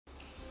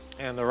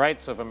And the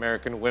rights of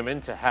American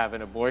women to have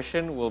an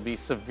abortion will be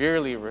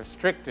severely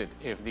restricted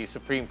if the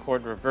Supreme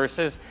Court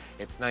reverses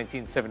its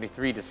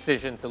 1973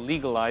 decision to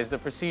legalize the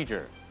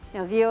procedure.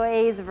 Now,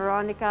 VOA's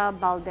Veronica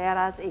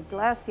Balderas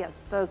Iglesias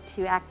spoke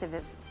to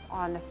activists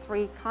on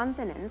 3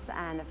 continents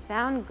and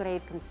found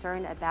grave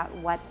concern about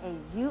what a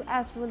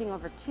U.S. ruling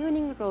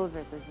overturning Roe v.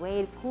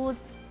 Wade could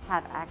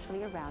have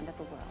actually around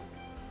the world.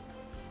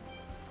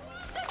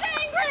 It's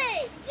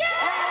angry! Yeah!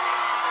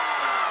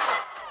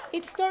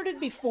 It started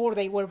before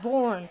they were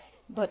born,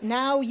 but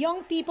now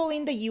young people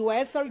in the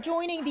U.S. are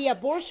joining the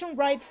abortion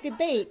rights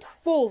debate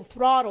full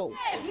throttle.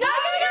 No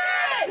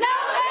uterus! No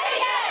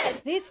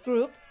bacon! This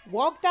group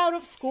walked out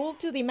of school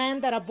to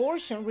demand that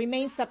abortion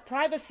remains a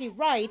privacy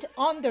right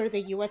under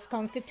the U.S.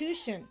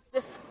 Constitution.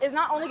 This is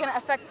not only going to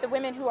affect the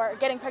women who are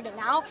getting pregnant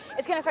now,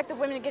 it's going to affect the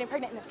women getting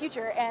pregnant in the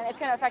future, and it's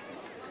going to affect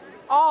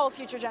all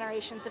future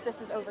generations if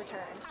this is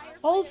overturned.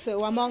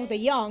 Also among the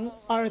young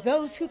are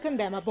those who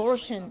condemn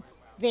abortion.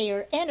 They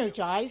are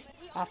energized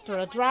after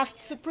a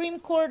draft Supreme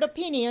Court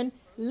opinion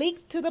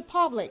leaked to the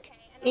public,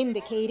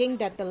 indicating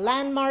that the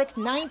landmark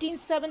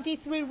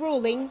 1973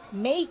 ruling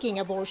making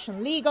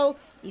abortion legal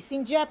is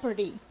in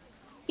jeopardy.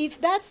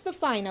 If that's the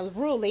final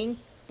ruling,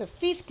 the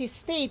 50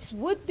 states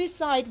would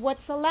decide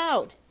what's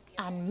allowed,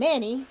 and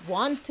many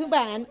want to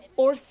ban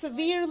or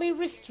severely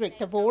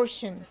restrict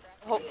abortion.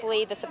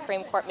 Hopefully the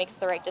Supreme Court makes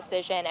the right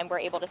decision and we're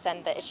able to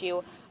send the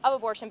issue of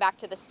abortion back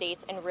to the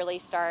states and really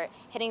start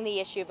hitting the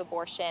issue of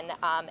abortion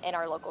in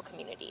our local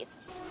communities.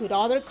 Could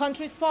other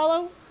countries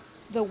follow?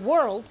 The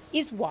world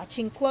is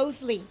watching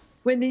closely.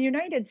 When the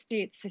United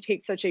States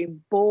takes such a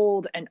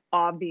bold and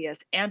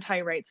obvious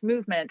anti-rights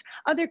movement,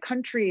 other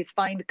countries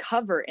find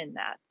cover in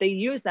that. They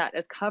use that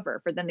as cover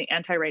for then the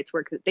anti-rights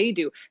work that they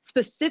do,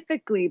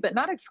 specifically, but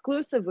not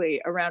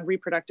exclusively, around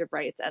reproductive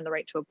rights and the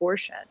right to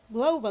abortion.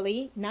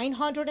 Globally,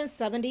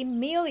 970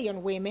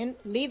 million women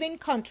live in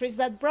countries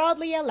that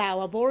broadly allow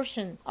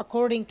abortion,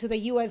 according to the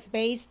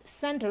US-based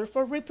Center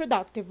for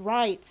Reproductive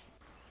Rights.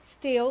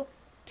 Still,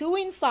 2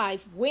 in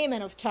 5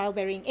 women of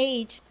childbearing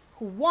age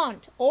who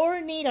want or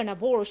need an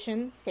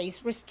abortion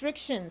face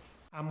restrictions.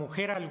 A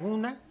mujer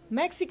alguna.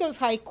 Mexico's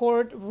High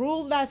Court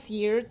ruled last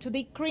year to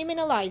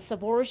decriminalize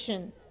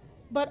abortion,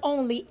 but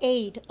only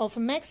 8 of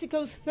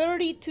Mexico's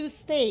 32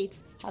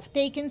 states have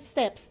taken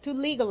steps to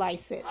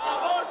legalize it.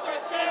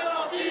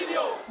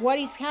 What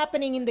is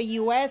happening in the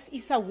U.S.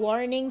 is a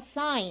warning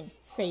sign,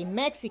 say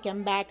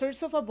Mexican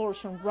backers of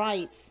abortion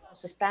rights.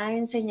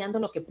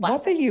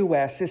 What the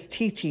U.S. is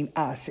teaching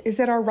us is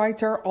that our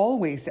rights are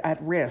always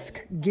at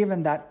risk,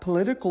 given that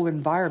political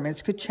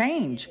environments could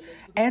change.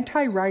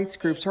 Anti-rights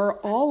groups are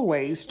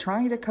always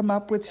trying to come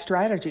up with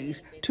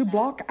strategies to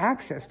block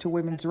access to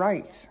women's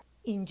rights.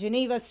 In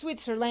Geneva,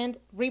 Switzerland,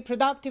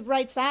 reproductive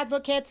rights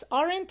advocates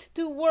aren't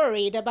too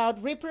worried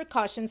about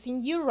repercussions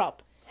in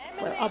Europe,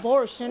 where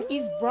abortion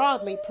is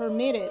broadly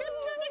permitted.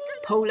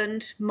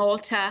 Poland,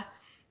 Malta,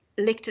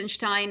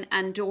 Liechtenstein,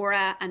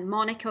 Andorra, and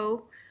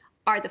Monaco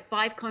are the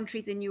 5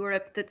 countries in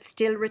Europe that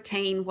still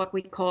retain what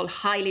we call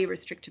highly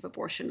restrictive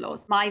abortion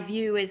laws. My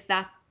view is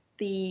that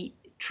the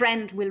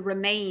trend will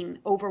remain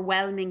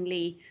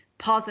overwhelmingly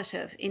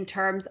positive in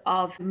terms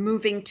of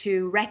moving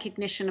to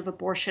recognition of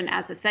abortion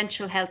as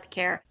essential health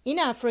care. In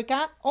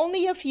Africa,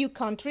 only a few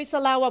countries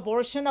allow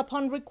abortion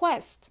upon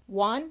request.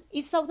 One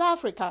is South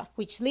Africa,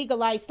 which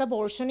legalized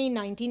abortion in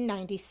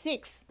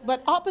 1996.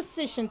 But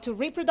opposition to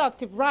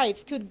reproductive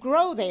rights could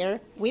grow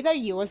there with a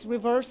U.S.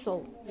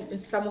 reversal. In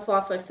some of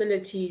our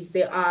facilities,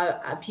 there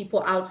are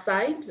people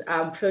outside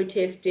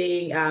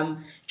protesting,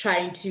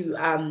 trying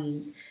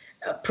to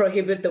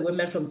prohibit the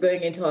women from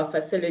going into our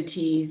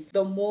facilities.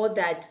 The more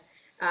that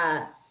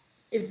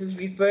it is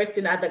reversed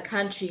in other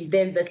countries,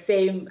 then the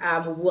same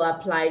will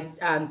apply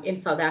in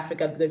South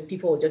Africa, because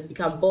people will just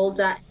become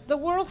bolder. The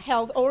World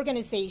Health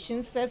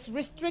Organization says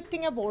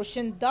restricting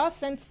abortion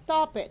doesn't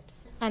stop it,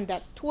 and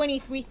that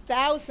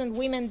 23,000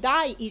 women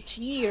die each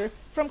year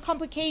from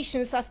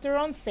complications after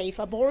unsafe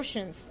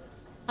abortions.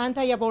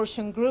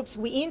 Anti-abortion groups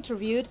we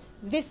interviewed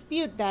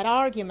dispute that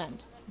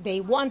argument. They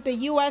want the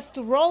U.S.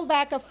 to roll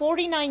back a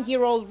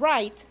 49-year-old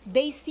right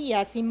they see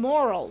as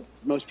immoral.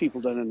 Most people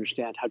don't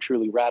understand how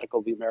truly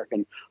radical the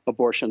American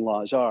abortion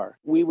laws are.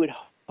 We would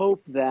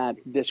hope that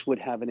this would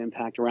have an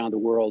impact around the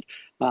world,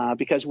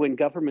 because when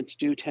governments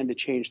do tend to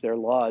change their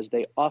laws,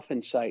 they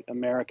often cite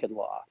American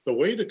law. The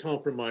way to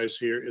compromise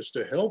here is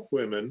to help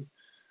women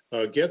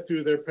get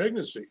through their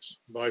pregnancies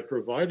by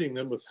providing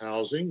them with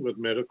housing, with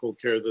medical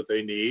care that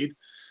they need,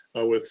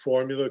 with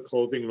formula,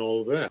 clothing, and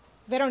all of that.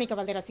 Veronica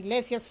Balderas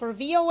Iglesias for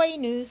VOA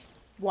News,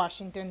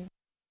 Washington.